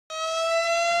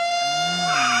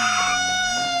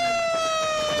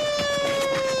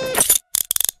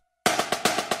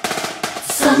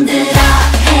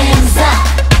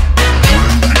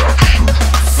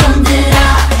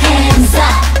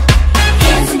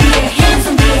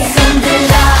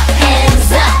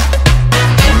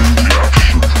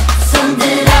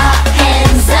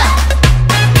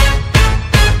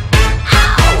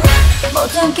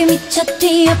미쳐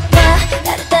뛰어봐.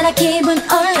 나를 따라 기분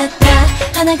올랐다.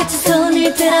 하나같이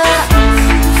손을 들어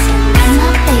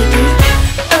My baby.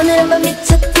 오늘 한번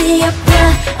미쳐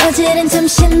뛰어봐. 어제는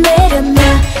잠시 내려놔.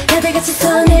 다들같이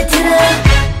손을 들어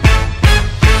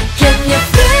Can you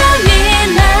feel me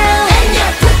now? And you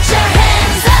put your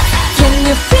hands up. Can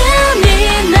you feel me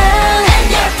now? And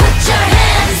you put your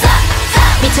hands up.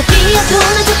 미쳐 뛰어도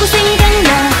나 자꾸 생각나.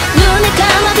 눈을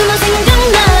감아도 너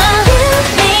생각나. Feel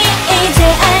me 이제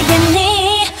알겠니?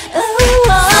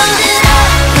 손들어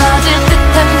퍼질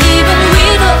듯한 기분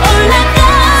위로 올라가.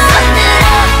 손들어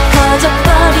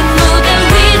퍼져버린 무대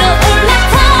위로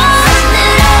올라타.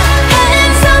 손들어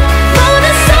hands up. 모든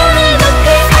손을 높이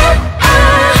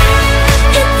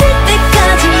힘들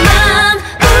때까지만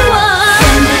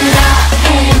손들어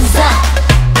hands up.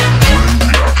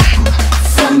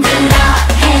 손들어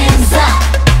hands up.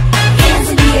 Hands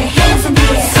in the air, hands in the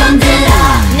air. 손들어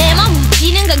내 맘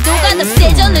움직이는 강도가 더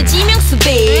세져 너 지명수비.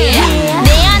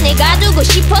 내 안에 가두고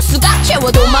싶어 수가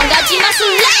채워 도망가지 마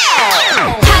술래.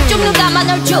 한쪽 눈 감아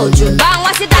널 조준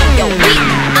방아쇠 당겨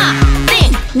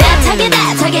think 내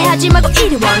타게 하지 말고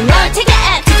이리 와널 되게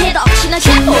애틋해 넋이나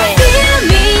제보해. Feel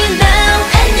me now.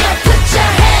 And you put your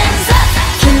hands up.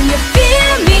 Can you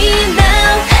feel me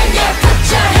now? And you put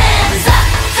your hands up.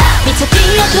 미쳐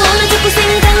뛰어도 너 자꾸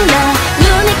생각나.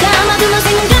 눈을 감아도 너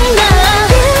생각나.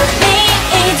 Feel me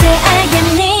이제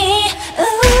알겠니?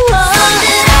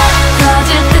 손들어 퍼질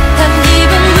듯한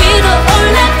기분 위로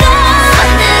올라가.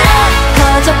 손들어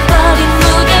퍼져버린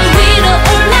무대 위로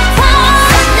올라타.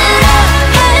 손들어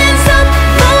hands up.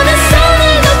 모든 손을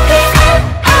높이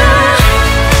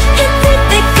힘들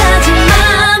때까지만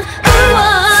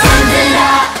손들어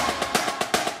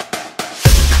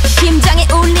심장에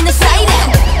울리는 사이렌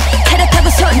캐럿하고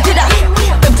손들어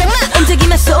꼼짝마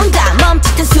움직이면 쏜다.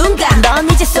 멈칫한 순간 넌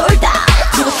이제 쏠다.